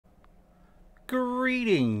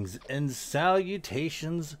Greetings and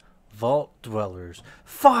salutations, Vault Dwellers.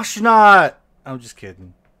 Foshnot! I'm just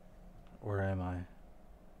kidding. Where am I?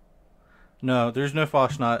 No, there's no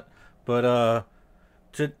Foshnot. But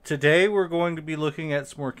today we're going to be looking at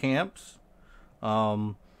some more camps.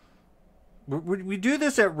 We do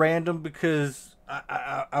this at random because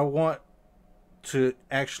I want to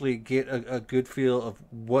actually get a good feel of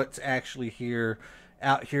what's actually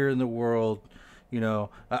out here in the world. You know,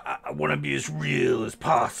 I want to be as real as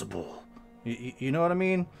possible. You know what I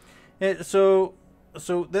mean? And so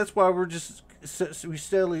that's why we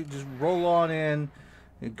steadily just roll on in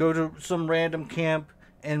and go to some random camp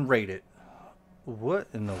and raid it. What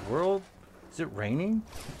in the world? Is it raining?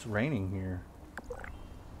 It's raining here.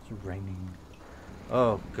 It's raining.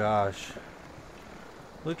 Oh gosh.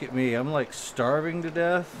 Look at me. I'm like starving to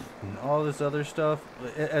death and all this other stuff.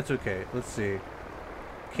 That's okay. Let's see.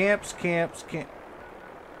 Camps.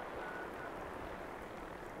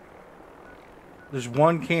 There's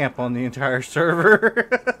one camp on the entire server.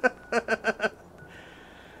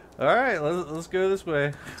 Alright, let's go this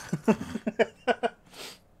way.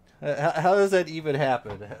 How does that even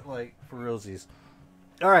happen? Like, for realsies.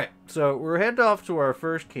 Alright, so we're heading off to our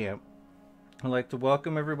first camp. I'd like to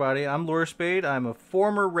welcome everybody. I'm Lorespade. I'm a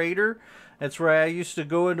former raider. That's where I used to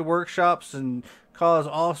go into workshops and cause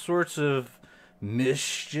all sorts of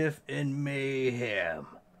mischief and mayhem.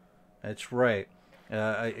 That's right.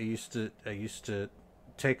 I used to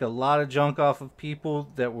take a lot of junk off of people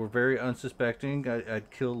that were very unsuspecting. I'd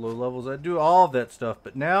kill low levels. I'd do all of that stuff.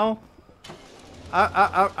 But now,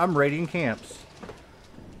 I'm raiding camps.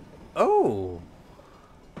 Oh.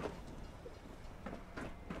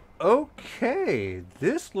 Okay.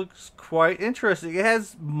 This looks quite interesting. It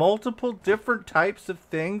has multiple different types of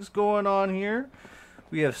things going on here.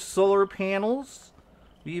 We have solar panels.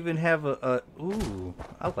 We even have ooh,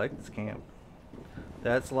 I like this camp.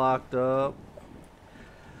 That's locked up.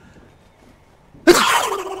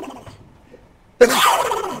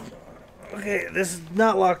 Okay, this is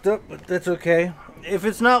not locked up, but that's okay. If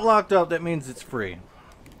it's not locked up, that means it's free.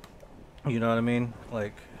 You know what I mean?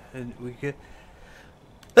 Like, we get...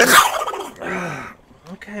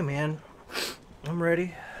 Okay, man. I'm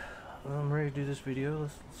ready. I'm ready to do this video.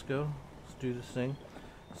 Let's go. Let's do this thing.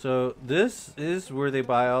 So, this is where they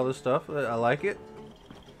buy all this stuff. I like it.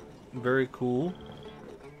 Very cool.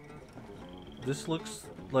 This looks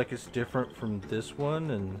like it's different from this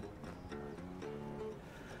one, and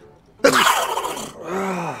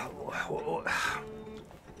I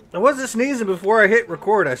wasn't sneezing before I hit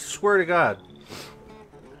record, I swear to God.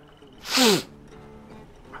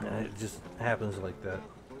 It just happens like that.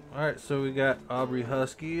 Alright, so we got Aubrey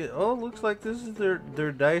Husky. Oh, looks like this is their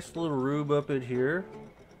nice little room up in here.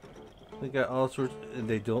 They got all sorts, and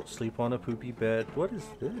they don't sleep on a poopy bed. What is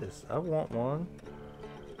this? I want one.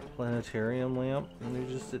 Planetarium lamp, and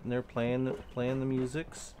they're just sitting there playing the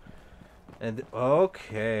musics. And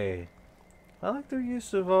okay, I like their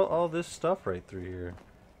use of all this stuff right through here.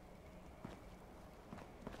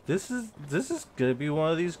 This is gonna be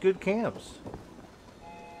one of these good camps.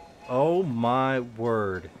 Oh my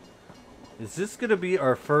word, is this gonna be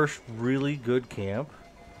our first really good camp?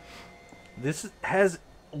 This has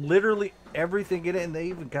literally everything in it, and they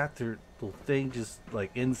even got their little thing just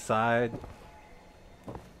like inside.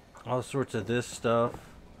 All sorts of this stuff.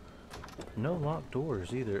 No locked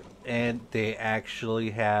doors either. And they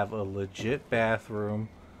actually have a legit bathroom.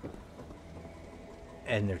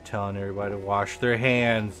 And they're telling everybody to wash their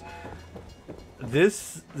hands.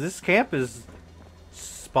 This camp is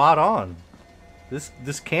spot on.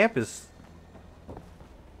 This camp is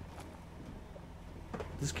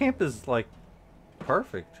like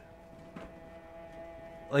perfect.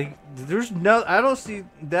 Like I don't see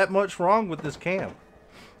that much wrong with this camp.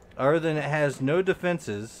 Other than it has no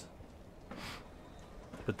defenses,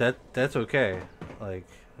 but that's okay. Like,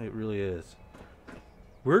 it really is.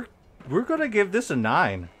 We're gonna give this a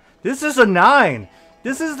 9. This is a 9.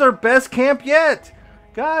 This is their best camp yet,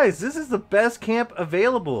 guys. This is the best camp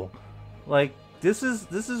available. Like, this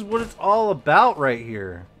is what it's all about right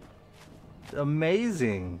here.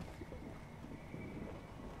 Amazing.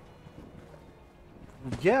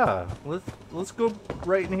 Yeah, let's go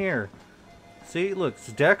right in here. See, look,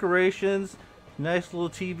 it's decorations, nice little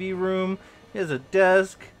TV room. Here's a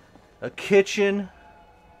desk, a kitchen.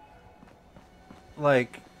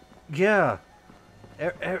 Like, yeah.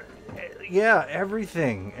 Yeah,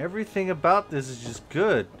 everything. Everything about this is just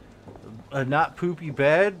good. A not poopy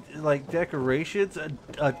bed, like decorations,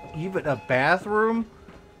 even a bathroom.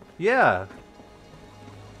 Yeah.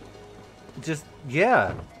 Just,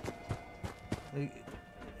 yeah.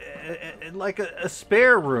 like a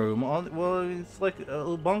spare room on. Well, it's like a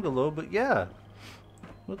little bungalow, but yeah,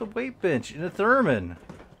 with a weight bench and a thermon.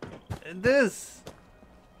 And this,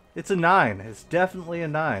 it's a 9. It's definitely a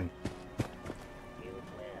 9.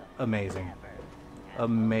 Amazing,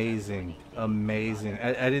 amazing, amazing.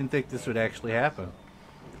 I didn't think this would actually happen.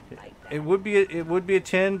 It would be a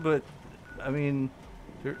 10, but I mean,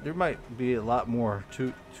 there might be a lot more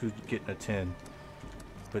to getting a 10.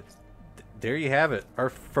 But there you have it. Our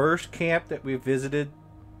first camp that we visited.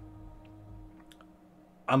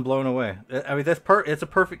 I'm blown away. I mean, it's a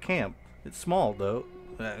perfect camp. It's small though,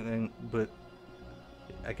 but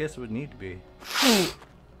I guess it would need to be.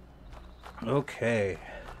 Okay.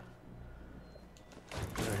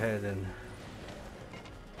 Go ahead and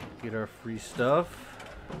get our free stuff.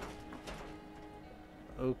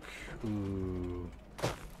 Okay. Ooh.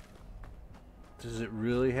 Does it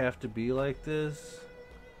really have to be like this?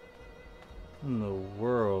 In the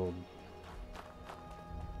world.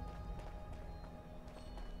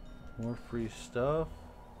 More free stuff?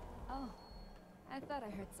 Oh, I thought I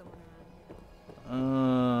heard someone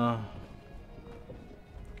around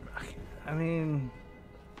here. I mean,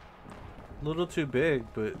 a little too big,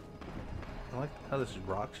 but I like how this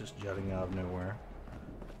rock's just jutting out of nowhere.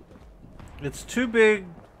 It's too big,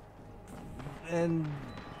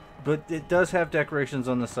 but it does have decorations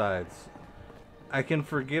on the sides. I can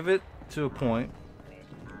forgive it to a point.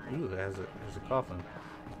 Ooh, it has a coffin.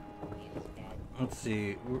 Let's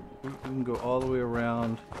see. We can go all the way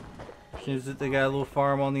around. Seems that they got a little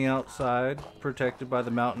farm on the outside, protected by the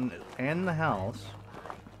mountain and the house.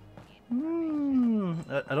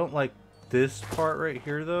 I don't like this part right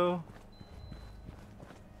here, though.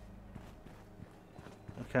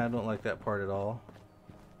 I kind of don't like that part at all.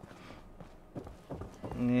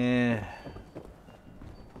 Yeah.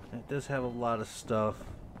 It does have a lot of stuff.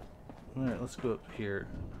 Alright, let's go up here.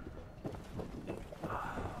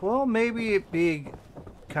 Well, maybe it being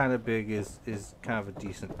kind of big is kind of a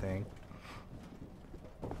decent thing.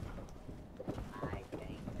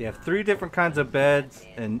 You have 3 different kinds of beds,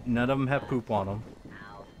 and none of them have poop on them.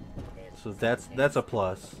 So that's a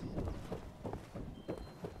plus.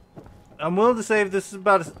 I'm willing to say this is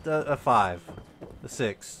about a 5, a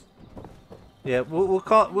 6. Yeah, we'll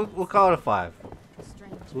call it a 5.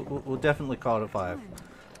 We'll definitely call it a 5.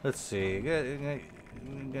 Let's see. Gotta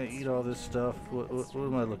eat all this stuff. What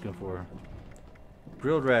am I looking for?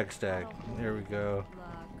 Grilled ragstag. There we go.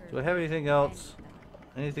 Do I have anything else?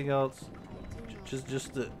 Anything else?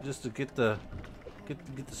 Just to get the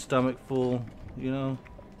stomach full, you know.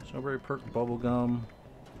 Strawberry perk bubble gum.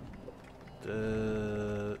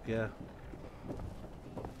 Yeah.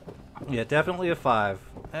 Yeah, definitely a 5.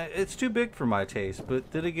 It's too big for my taste,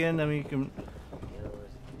 but then again, I mean, you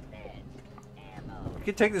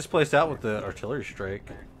could take this place out with the artillery strike,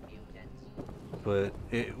 but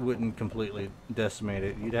it wouldn't completely decimate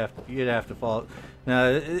it. You'd have to follow.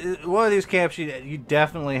 Now, one of these camps, you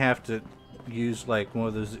definitely have to use like one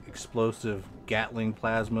of those explosive Gatling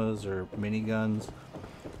plasmas or miniguns,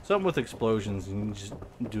 something with explosions, and you just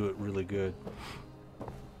do it really good.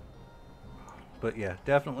 But yeah,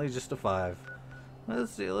 definitely just a 5.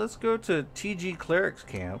 Let's see. Let's go to TG Cleric's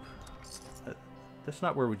camp. That's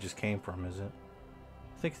not where we just came from, is it?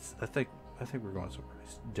 I think we're going somewhere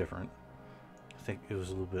different. I think it was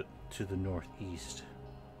a little bit to the northeast.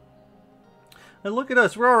 And look at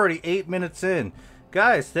us, we're already 8 minutes in.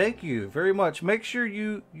 Guys, thank you very much. Make sure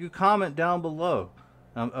you comment down below.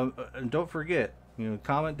 And don't forget,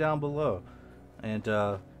 comment down below. And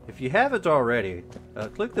if you haven't already,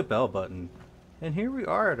 click the bell button. And here we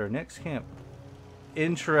are at our next camp.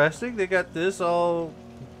 Interesting. They got this all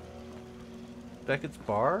Beckett's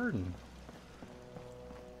Bar, and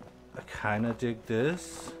I kind of dig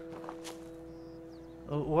this.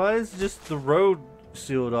 Why is just the road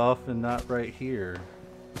sealed off and not right here?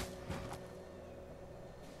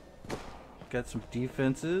 Got some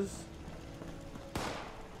defenses.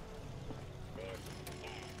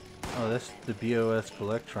 Oh, that's the BOS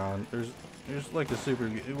Collectron. There's like a super.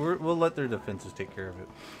 We'll let their defenses take care of it.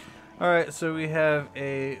 All right, so we have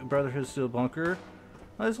a Brotherhood Steel bunker.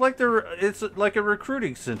 It's like a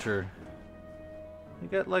recruiting center. You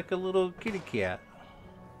got like a little kitty cat.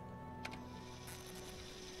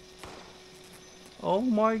 Oh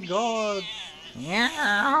my God!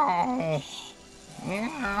 Meow!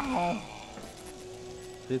 Meow!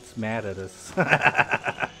 It's mad at us.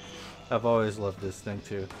 I've always loved this thing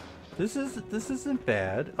too. This isn't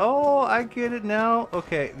bad. Oh, I get it now.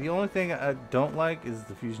 Okay, the only thing I don't like is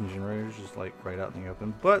the fusion generators just like right out in the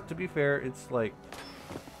open. But to be fair, it's like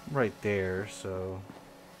right there, so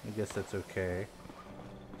I guess that's okay.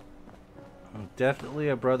 Definitely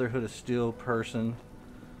a Brotherhood of Steel person.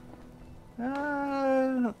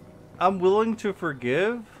 I'm willing to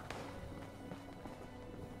forgive.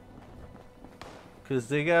 Because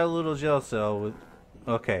they got a little jail cell with...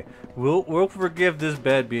 Okay, we'll forgive this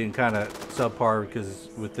bed being kind of subpar because it's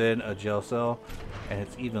within a jail cell. And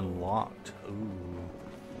it's even locked. Ooh.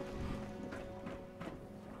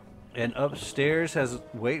 And upstairs has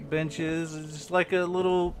weight benches. It's just like a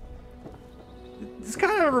little... This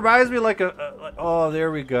kind of reminds me like oh, there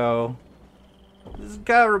we go. This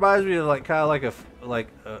kind of reminds me of like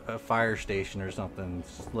a fire station or something.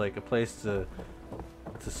 It's like a place to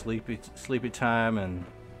sleepy time, and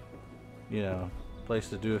you know, place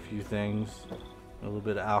to do a few things. A little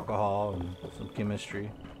bit of alcohol and some chemistry.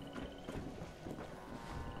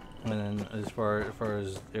 And then as far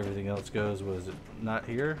as everything else goes, was it not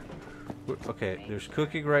here? Okay, there's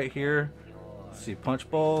cooking right here. Let's see, punch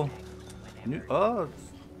bowl. Oh,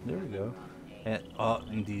 there we go.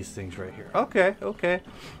 And these things right here. Okay, okay.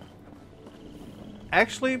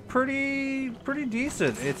 Actually, pretty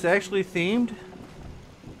decent. It's actually themed.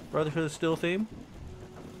 Brotherhood of Steel theme.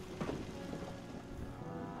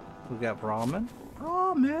 We got ramen.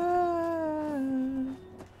 Ramen.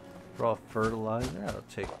 Raw fertilizer. I'll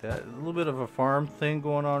take that. A little bit of a farm thing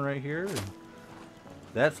going on right here. And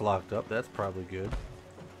that's locked up. That's probably good.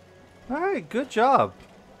 All right, good job.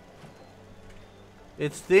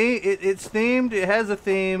 It's themed. It has a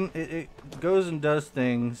theme. It goes and does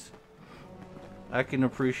things. I can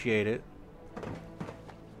appreciate it.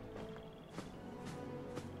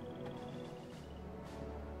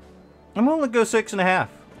 I'm gonna go 6.5.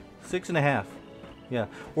 6.5. Yeah.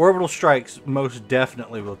 Orbital strikes most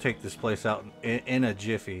definitely will take this place out in a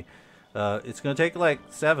jiffy. It's gonna take like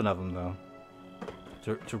 7 of them though,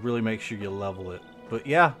 to really make sure you level it. But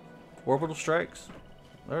yeah, orbital strikes.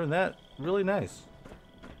 Other than that, really nice.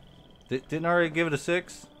 Didn't I already give it a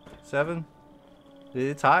 6? 7?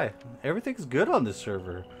 It's high. Everything's good on this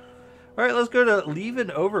server. Alright, let's go to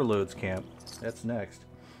Leaving Overloads camp. That's next.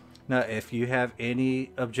 Now, if you have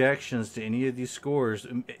any objections to any of these scores,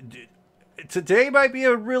 today might be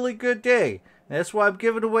a really good day. That's why I'm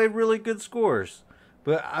giving away really good scores.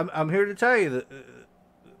 But I'm here to tell you that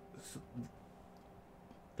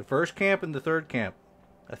the first camp and the third camp,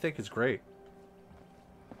 I think is great.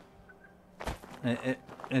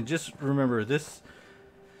 And just remember, this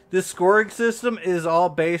scoring system is all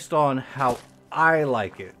based on how I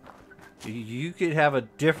like it. You could have a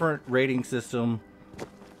different rating system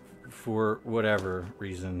for whatever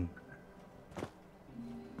reason.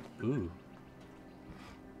 Ooh.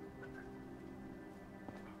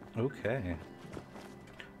 Okay.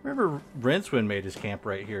 Remember, Rincewind made his camp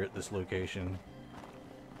right here at this location.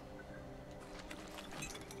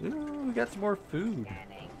 Ooh, we got some more food.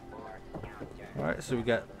 Alright, so we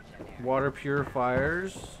got water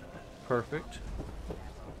purifiers. Perfect.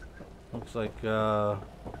 Looks like, I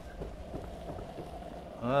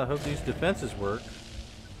hope these defenses work.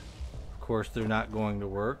 Of course, they're not going to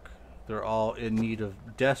work. They're all in need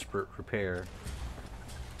of desperate repair.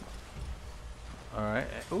 Alright,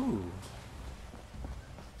 ooh.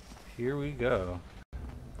 Here we go.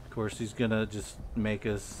 Of course, he's gonna just make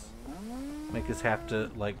us have to,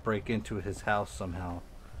 like, break into his house somehow.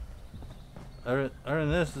 Other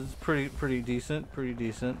than this, it's pretty decent.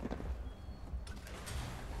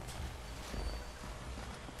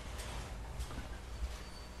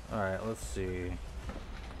 Alright, let's see.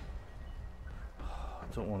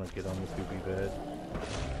 I don't want to get on the poopy bed.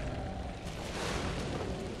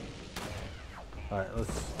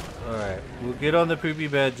 Alright, we'll get on the poopy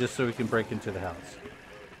bed just so we can break into the house.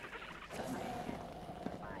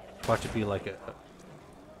 Watch it be like a...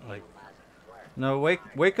 like... No,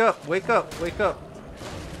 wake up!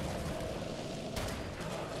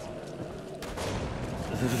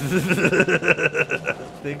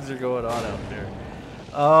 Things are going on out there.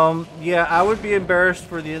 Yeah, I would be embarrassed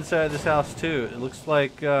for the inside of this house too. It looks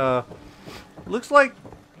like a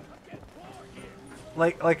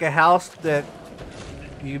house that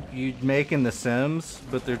you'd make in The Sims,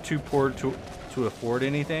 but they're too poor to afford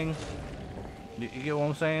anything. You get what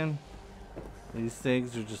I'm saying? These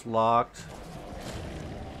things are just locked.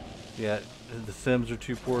 Yeah, The Sims are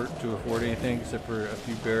too poor to afford anything except for a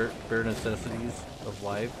few bare necessities of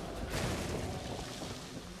life.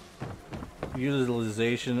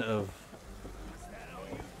 Utilization of,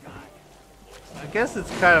 I guess it's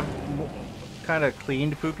kind of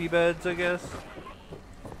cleaned poopy beds, I guess.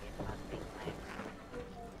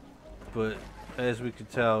 But as we can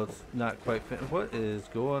tell, it's not quite fit. What is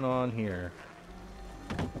going on here?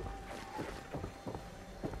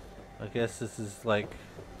 I guess this is like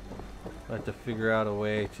I have to figure out a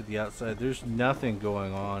way to the outside. There's nothing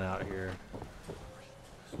going on out here.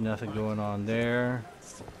 There's nothing going on there.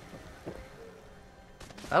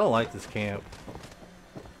 I don't like this camp.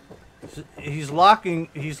 He's locking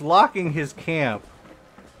his camp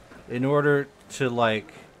in order to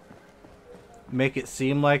like make it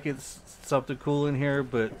seem like it's something cool in here,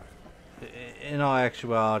 but in all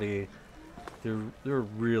actuality, they're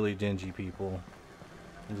really dingy people.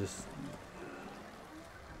 And just,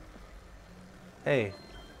 hey,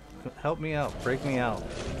 help me out, break me out,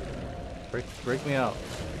 break me out.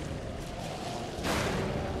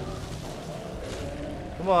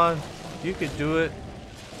 Come on, you could do it.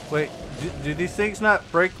 Wait, do these things not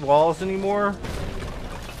break walls anymore?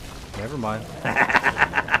 Never mind.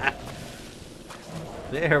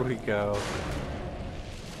 There we go.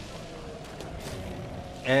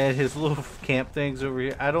 And his little camp things over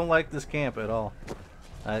here. I don't like this camp at all.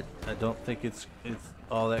 I don't think it's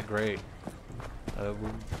all that great.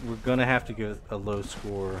 We're gonna have to give it a low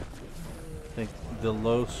score. I think the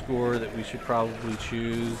low score that we should probably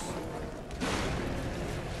choose.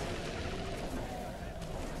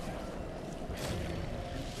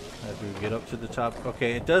 As we get up to the top.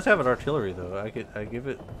 Okay, it does have an artillery though. I give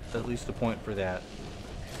it at least a point for that.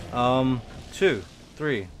 2,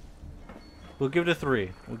 3. We'll give it a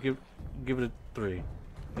 3. We'll give it a 3.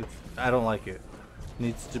 I don't like it. It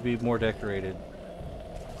needs to be more decorated.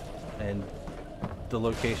 And the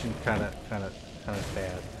location kind of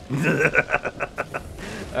bad.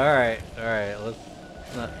 All right. Let's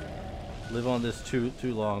not live on this too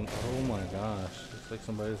long. Oh my gosh, looks like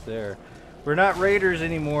somebody's there. We're not raiders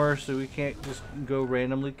anymore, so we can't just go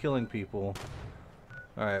randomly killing people.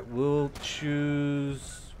 All right, we'll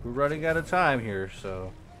choose. We're running out of time here,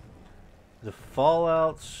 so the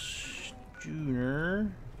Fallout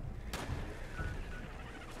Schooner.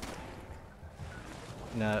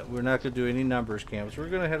 Nah, we're not gonna do any numbers camps. We're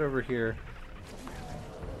gonna head over here.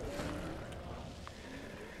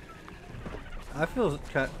 I feel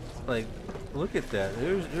kind of like, look at that.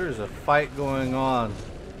 There's a fight going on.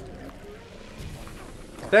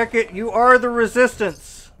 Beckett, you are the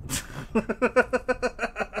resistance.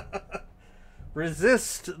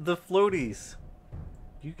 Resist the floaties.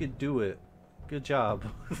 You could do it. Good job.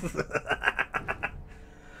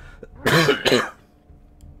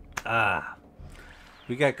 Ah.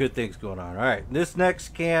 We got good things going on. Alright, this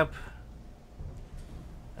next camp.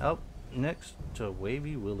 Up next to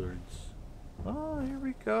Wavy Willards. Oh, here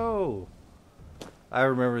we go. I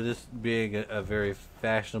remember this being a very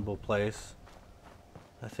fashionable place.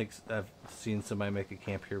 I think I've seen somebody make a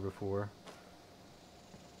camp here before.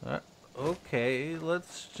 Okay,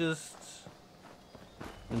 let's just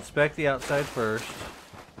inspect the outside first.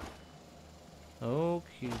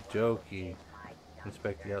 Okie dokie.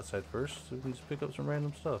 Inspect the outside first so we can just pick up some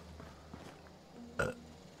random stuff.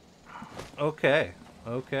 Okay.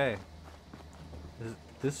 Is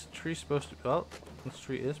this tree supposed to... Oh, this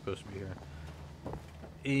tree is supposed to be here.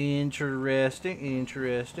 Interesting.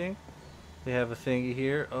 They have a thingy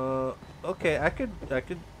here. Okay,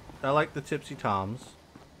 I like the Tipsy Toms.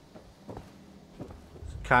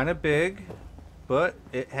 It's kind of big, but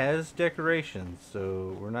it has decorations,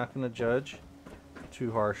 so we're not going to judge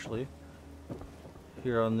too harshly.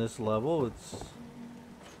 Here on this level, it's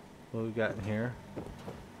what we got in here.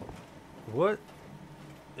 What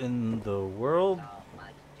in the world?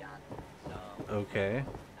 Okay.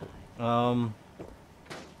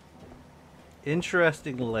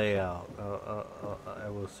 Interesting layout. I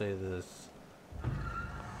will say this.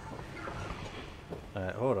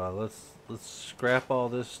 Alright, hold on. Let's scrap all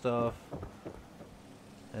this stuff.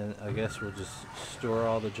 And I guess we'll just store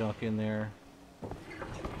all the junk in there.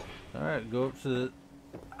 Alright, go up to the...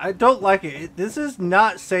 I don't like it. This is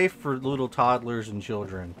not safe for little toddlers and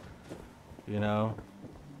children. You know?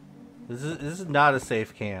 This is not a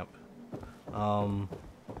safe camp.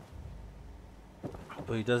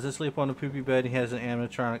 But he doesn't sleep on a poopy bed. He has an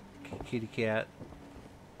animatronic kitty cat.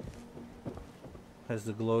 Has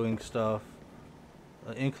the glowing stuff.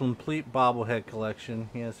 An incomplete bobblehead collection.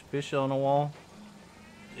 He has fish on the wall.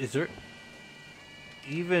 Is there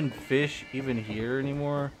even fish even here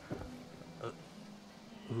anymore?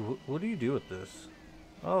 What do you do with this?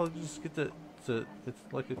 Oh, just get the... It's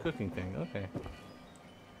like a cooking thing. Okay.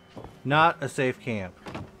 Not a safe camp.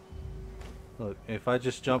 Look, if I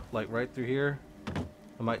just jump like right through here,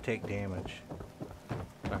 I might take damage.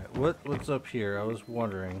 Alright, what's up here? I was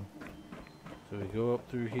wondering. So we go up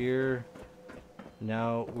through here.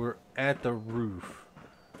 Now we're at the roof.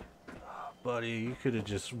 Oh, buddy, you could have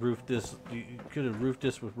just roofed this. You could have roofed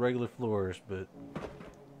this with regular floors, but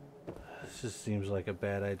This just seems like a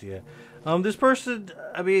bad idea. This person,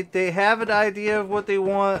 I mean, they have an idea of what they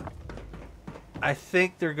want. I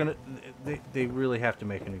think they're gonna. They really have to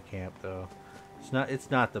make a new camp, though. It's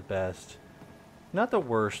not the best. Not the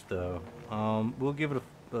worst, though. We'll give it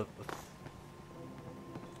a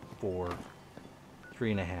 4.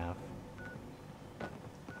 3.5.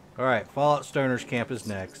 Alright, Fallout Stoners camp is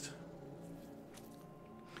next.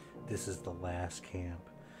 This is the last camp.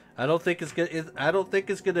 I don't think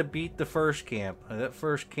it's gonna beat the first camp. That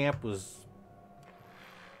first camp was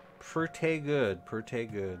pretty good. Pretty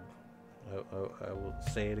good. I will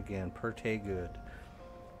say it again. Pretty good.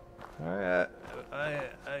 Alright,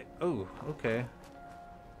 oh, okay.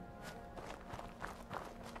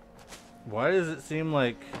 Why does it seem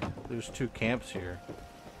like there's 2 camps here?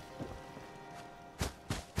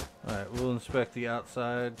 Alright, we'll inspect the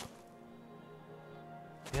outside.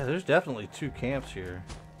 Yeah, there's definitely 2 camps here.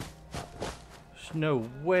 There's no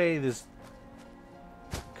way this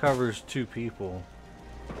covers 2 people.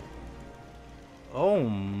 Oh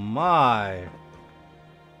my.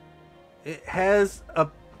 It has a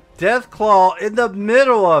Deathclaw in the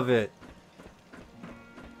middle of it.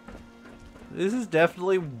 This is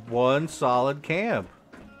definitely one solid camp.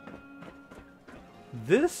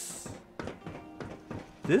 This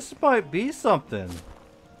might be something.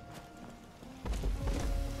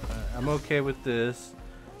 I'm okay with this.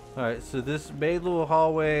 Alright, so this made little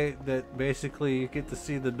hallway that basically you get to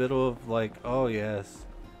see the middle of, like, oh yes.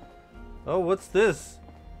 Oh, what's this?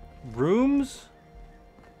 Rooms?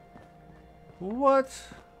 What?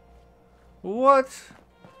 What?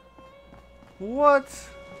 What?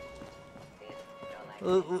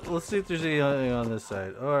 Let's see if there's anything on this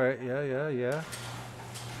side. Alright, yeah.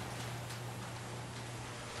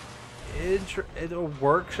 In a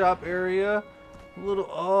workshop area?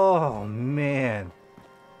 Oh man.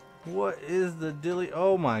 What is the dilly?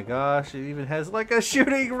 Oh my gosh, it even has like a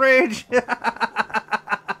shooting range.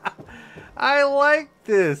 I like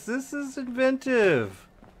this. This is inventive.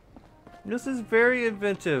 This is very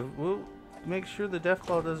inventive. We'll make sure the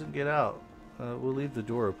Deathclaw doesn't get out. We'll leave the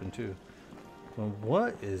door open too. Well,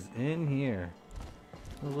 what is in here?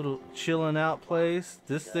 A little chilling out place.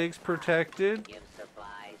 This thing's protected.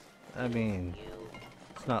 I mean,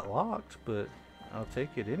 it's not locked, but I'll take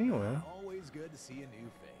it anyway. Always good to see a new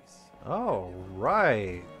face. Oh,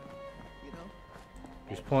 right.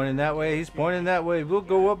 He's pointing that way. He's pointing that way. We'll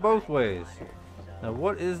go up both ways. Now,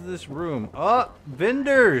 what is this room? Oh,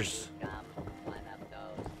 vendors.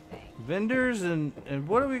 Vendors and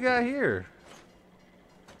what do we got here?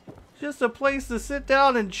 Just a place to sit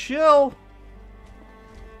down and chill.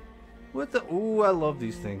 What the? Ooh, I love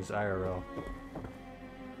these things, IRL.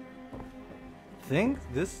 Think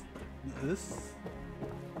this is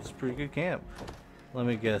a pretty good camp. Let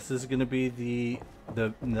me guess. This is gonna be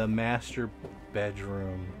the master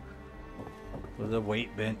bedroom with a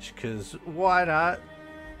weight bench. Cause why not?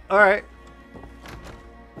 All right.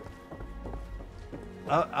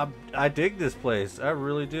 I dig this place. I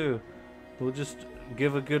really do. We'll just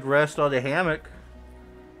give a good rest on the hammock.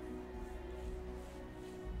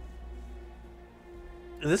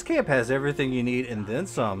 This camp has everything you need and then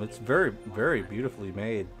some. It's very, very beautifully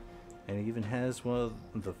made, and it even has one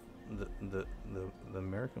of the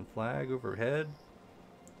American flag overhead.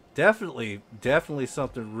 Definitely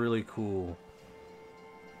something really cool.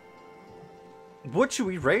 What should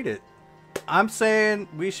we rate it? I'm saying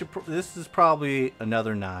we should. This is probably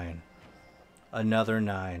another 9. Another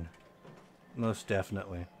 9. Most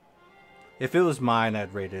definitely. If it was mine,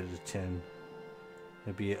 I'd rate it a 10.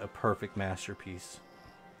 It'd be a perfect masterpiece.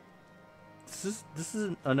 This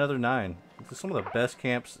is another 9. This is some of the best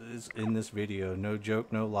camps in this video. No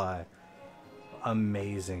joke, no lie.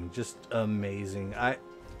 Amazing, just amazing. I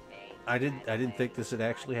didn't think this would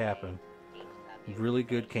actually happen. Really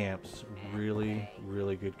good camps. Really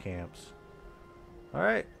good camps. All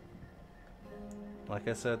right. Like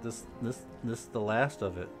I said, this is the last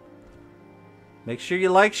of it. Make sure you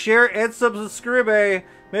like, share, and subscribe.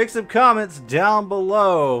 Make some comments down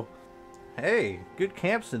below. Hey, good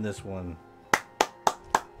camps in this one.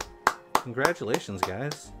 Congratulations,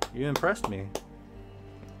 guys. You impressed me.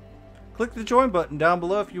 Click the join button down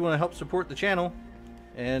below if you want to help support the channel.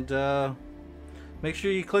 And make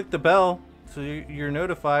sure you click the bell so you're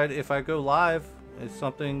notified if I go live. It's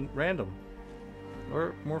something random.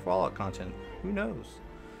 Or more Fallout content. Who knows?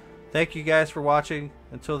 Thank you guys for watching.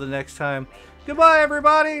 Until the next time. Goodbye,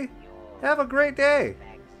 everybody. Have a great day.